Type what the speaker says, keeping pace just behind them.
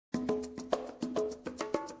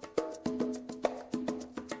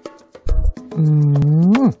Hey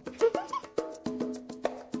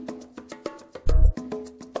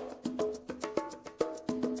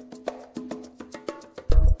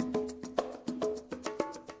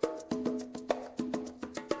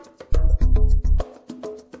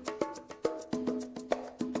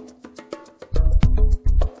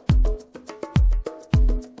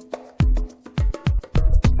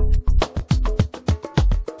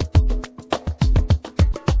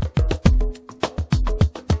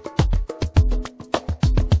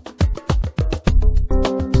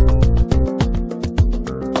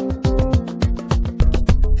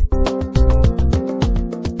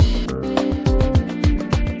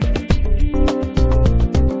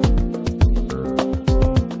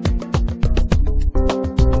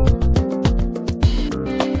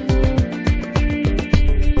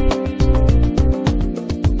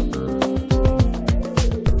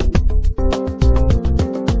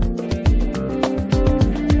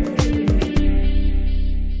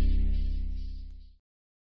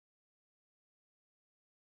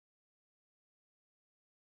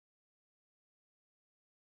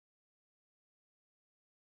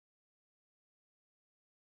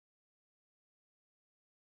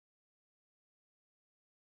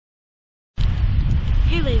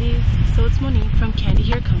ladies, so it's Monique from Candy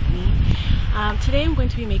Hair Company. Today I'm going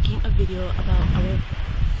to be making a video about our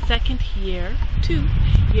 2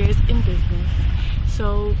 years in business.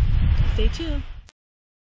 So stay tuned.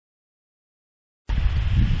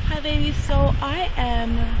 Hi ladies, so I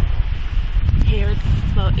am here.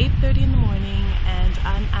 It's about 8:30 in the morning and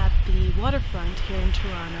I'm at the waterfront here in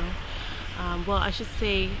Toronto. Well, I should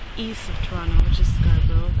say east of Toronto, which is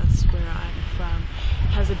Scarborough. That's where I'm from.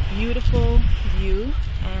 It has a beautiful view,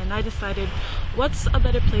 and I decided what's a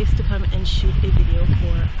better place to come and shoot a video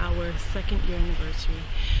for our 2nd year anniversary.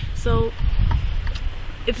 So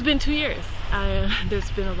it's been 2 years.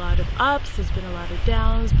 There's been a lot of ups, there's been a lot of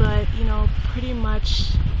downs, but you know, pretty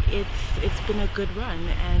much it's been a good run,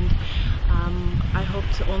 and I hope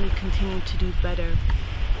to only continue to do better.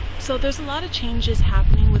 So there's a lot of changes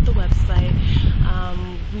happening with the website.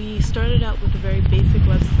 We started out with a very basic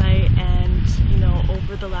website, and you know,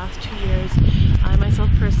 over the last 2 years, I myself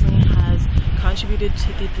personally has contributed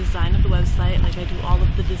to the design of the website. Like, I do all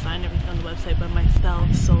of the design, everything on the website by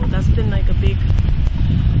myself. So that's been like a big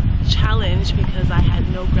challenge because I had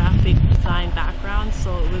no graphic design background.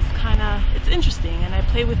 So it was it's interesting, and I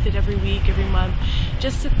play with it every week, every month,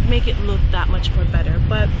 just to make it look that much more better.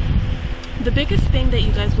 But the biggest thing that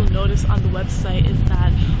you guys will notice on the website is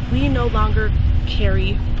that we no longer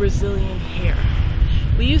carry Brazilian hair.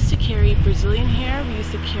 We used to carry Brazilian hair, we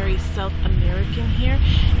used to carry South American hair,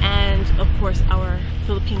 and of course our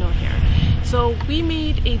Filipino hair. So we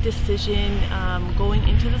made a decision going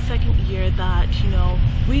into the 2nd year that, you know,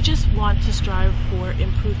 we just want to strive for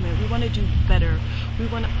improvement. We want to do better. We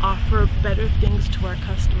want to offer better things to our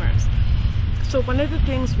customers. So one of the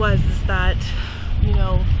things was that, you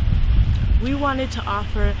know, we wanted to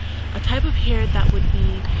offer a type of hair that would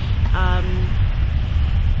be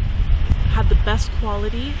have the best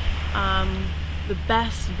quality, the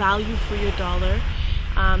best value for your dollar,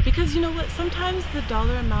 because you know what, sometimes the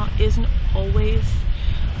dollar amount isn't always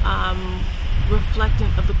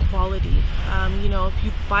reflectant of the quality. You know, if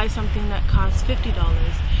you buy something that costs $50,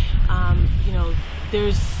 you know,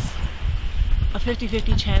 there's a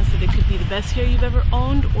 50-50 chance that it could be the best hair you've ever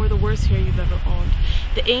owned or the worst hair you've ever owned.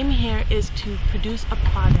 The aim here is to produce a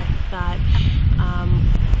product that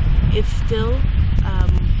is still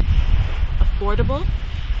affordable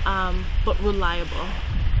but reliable,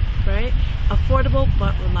 right? Affordable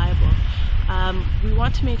but reliable. We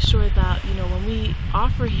want to make sure that, you know, when we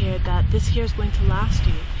offer hair, that this hair is going to last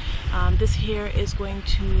you. This hair is going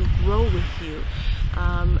to grow with you.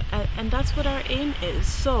 And that's what our aim is.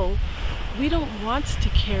 So we don't want to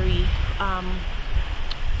carry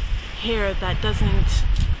hair that doesn't,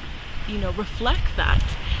 you know, reflect that.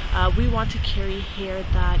 We want to carry hair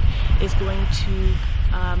that is going to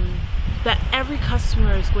that every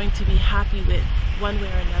customer is going to be happy with one way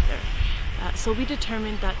or another. So we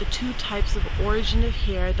determined that the 2 types of origin of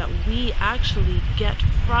hair that we actually get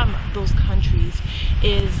from those countries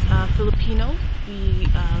is Filipino. We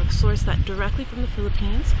source that directly from the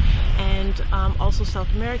Philippines, and also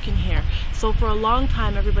South American hair. So for a long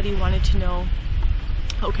time everybody wanted to know,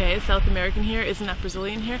 okay, South American hair, isn't that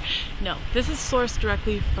Brazilian hair? No, this is sourced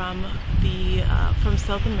directly from from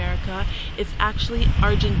South America. It's actually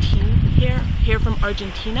Argentine hair from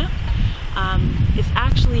Argentina. It's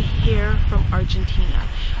actually hair from Argentina.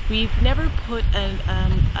 We've never put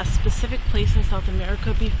a specific place in South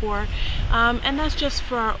America before, and that's just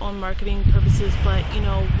for our own marketing purposes, but you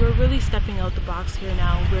know, we're really stepping out the box here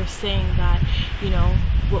now. We're saying that, you know,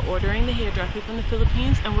 we're ordering the hair directly from the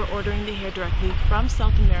Philippines, and we're ordering the hair directly from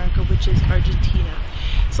South America, which is Argentina.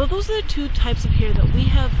 So those are the two types of hair that we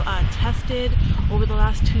have tested over the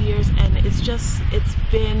last 2 years, and it's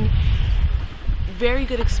been very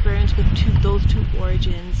good experience with those two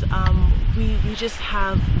origins. We just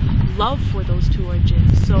have love for those two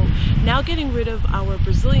origins. So now getting rid of our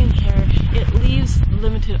Brazilian hair, it leaves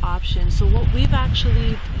limited options. So what we've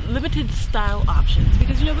actually limited style options,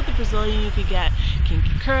 because you know with the Brazilian you could get kinky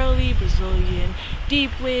curly, Brazilian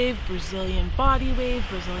deep wave, Brazilian body wave,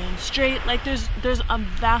 Brazilian straight. Like there's a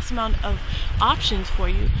vast amount of options for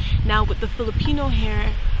you. Now with the Filipino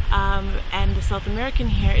hair and the South American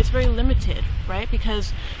hair, it's very limited, right?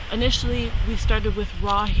 Because initially we started with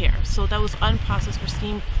raw hair, so that was unprocessed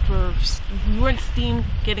we weren't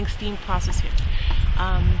getting steam processed here.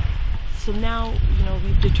 So now, you know,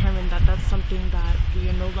 we've determined that that's something that we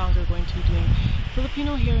are no longer going to be doing.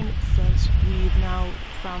 Filipino hair in its sense, we've now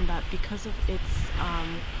found that because of its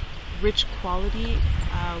rich quality,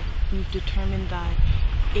 we've determined that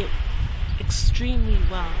it extremely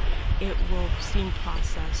well it will steam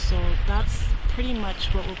process. So that's pretty much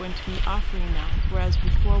what we're going to be offering now, whereas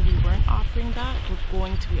before we weren't offering that. We're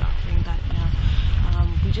going to be offering that now.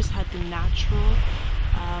 We just had the natural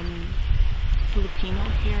Filipino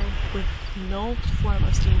hair with no form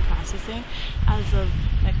of steam processing. As of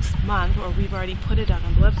next month, or we've already put it out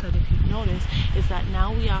on the website if you've noticed, is that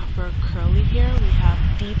now we offer curly hair, we have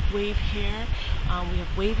deep wave hair, we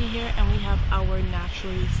have wavy hair, and we have our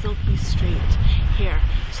naturally silky straight hair.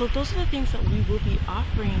 So those are the things that we will be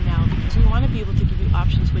offering now, because we want to be able to give you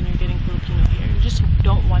options when you're getting Filipino hair. You just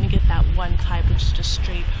don't want to get that one type which is just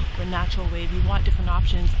straight or natural wave. You want different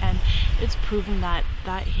options, and it's proven that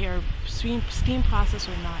that hair, steam process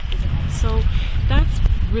or not, is nice. So that's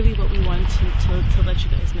really what we wanted to let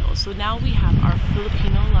you guys know. So now we have our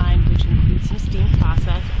Filipino line, which includes some steam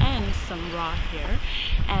process and some raw hair,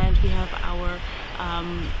 and we have our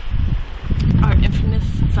infamous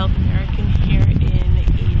South American hair in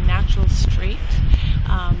a natural straight.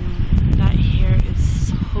 That hair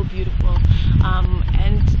is so beautiful,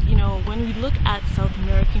 and you know, when we look at South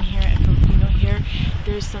American hair and Filipino hair,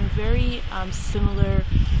 there's some very similar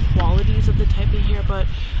qualities of the type of hair, but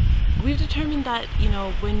we've determined that, you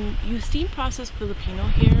know, when you steam process Filipino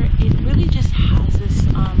hair, it really just has this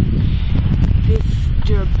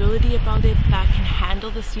durability about it that can handle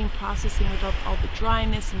the steam processing without all the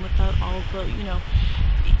dryness and without all the, you know,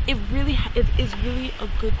 it is really a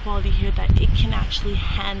good quality hair that it can actually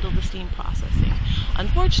handle the steam processing.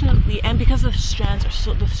 Unfortunately, and because the strands of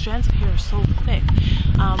hair are so thick,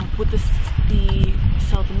 with the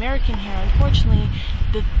South American hair, unfortunately,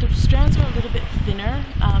 the strands are a little bit thinner.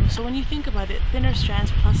 So when you think about it, thinner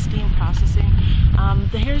strands plus steam processing,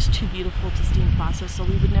 the hair is too beautiful to steam process. So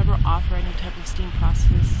we would never offer any type of steam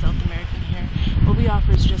processed South American hair. What we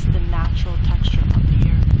offer is just the natural texture of the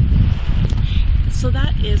hair. So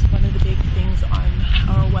that is one of the big things on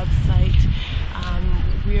our website.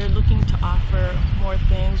 We are looking to offer more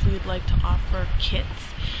things. We would like to offer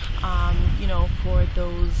kits, you know, for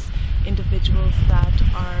those individuals that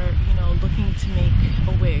are, you know, looking to make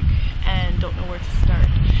a wig and don't know where to start,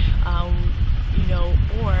 you know,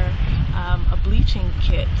 or a bleaching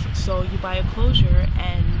kit. So you buy a closure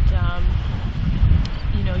and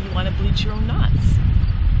you know, you want to bleach your own knots.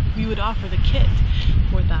 We would offer the kit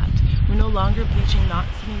for that. We're no longer bleaching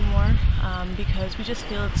knots anymore, because we just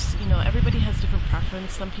feel it's, you know, everybody has different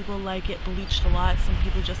preference. Some people like it bleached a lot, some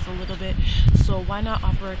people just a little bit. So why not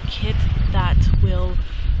offer a kit that will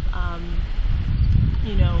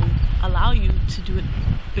you know, allow you to do it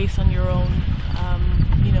based on your own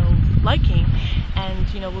you know, liking. And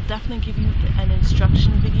you know, we'll definitely give you an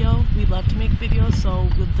instruction video. We love to make videos, so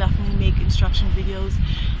we'll definitely make instruction videos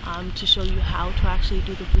to show you how to actually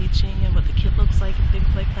do the bleaching and what the kit looks like and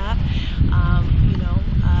things like that. You know,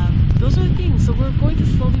 those are the things. So we're going to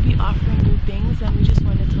slowly be offering new things, and we just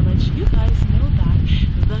wanted to let you guys know that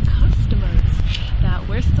the customers, that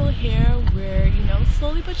we're still here. We're, you know,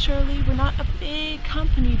 slowly but surely. We're not a big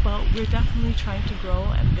company, but we're definitely trying to grow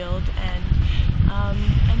and build, and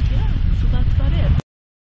yeah, so that's about it.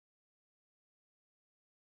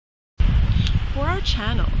 For our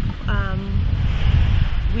channel,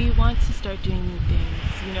 we want to start doing new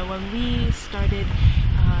things. You know, when we started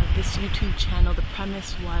this YouTube channel, the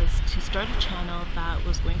premise was to start a channel that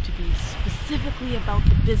was going to be specifically about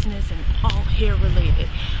the business and all hair related.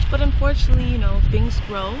 But unfortunately, you know, things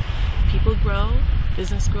grow, people grow,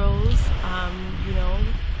 business grows. You know,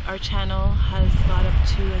 our channel has got up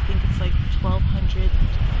to, I think it's like 1,200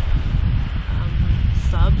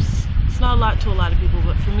 subs. It's not a lot to a lot of people,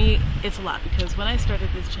 but for me it's a lot, because when I started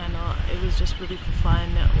this channel it was just really for fun,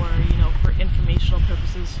 or you know, for informational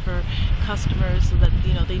purposes for customers, so that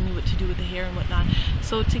you know, they knew what to do with the hair and whatnot.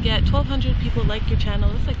 So to get 1,200 people like your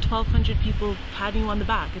channel, it's like 1,200 people patting you on the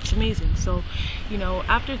back. It's amazing. So you know,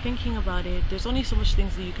 after thinking about it, there's only so much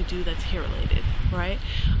things that you could do that's hair related, right?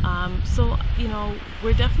 So you know,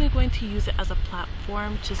 we're definitely going to use it as a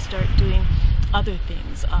platform to start doing other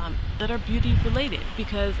things that are beauty related,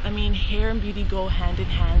 because I mean, hair and beauty go hand in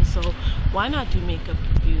hand. So why not do makeup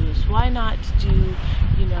reviews? Why not do,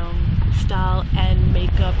 you know, style and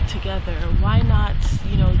makeup together? Why not,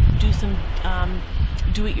 you know, do some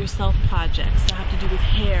do-it-yourself projects that have to do with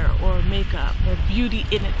hair or makeup or beauty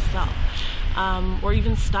in itself, or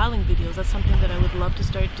even styling videos? That's something that I would love to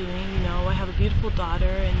start doing. You know, I have a beautiful daughter,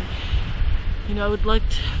 and you know, I would like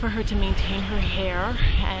for her to maintain her hair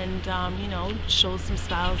and, you know, show some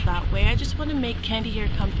styles that way. I just want to make Candy Hair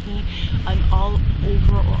Company an all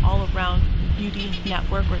over or all around beauty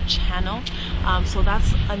network or channel. So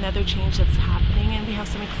that's another change that's happening, and we have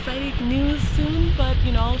some exciting news soon, but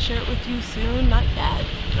you know, I'll share it with you soon. Not yet.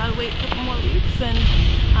 Gotta wait a couple more weeks, and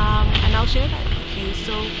I'll share that with you.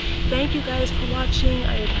 So thank you guys for watching.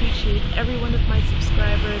 I appreciate every one of my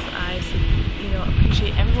subscribers. I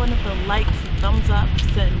appreciate every one of the likes and thumbs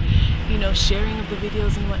ups and, you know, sharing of the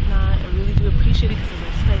videos and whatnot. I really do appreciate it, because as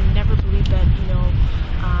I said, I never believed that, you know,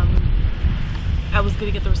 I was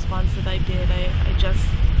gonna get the response that I did. I just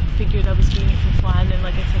figured I was doing it for fun, and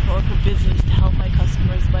like I said, or for business, to help my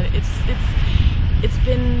customers. But it's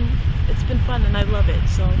been fun, and I love it.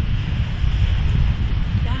 So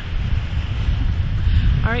yeah.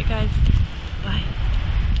 All right, guys. Bye.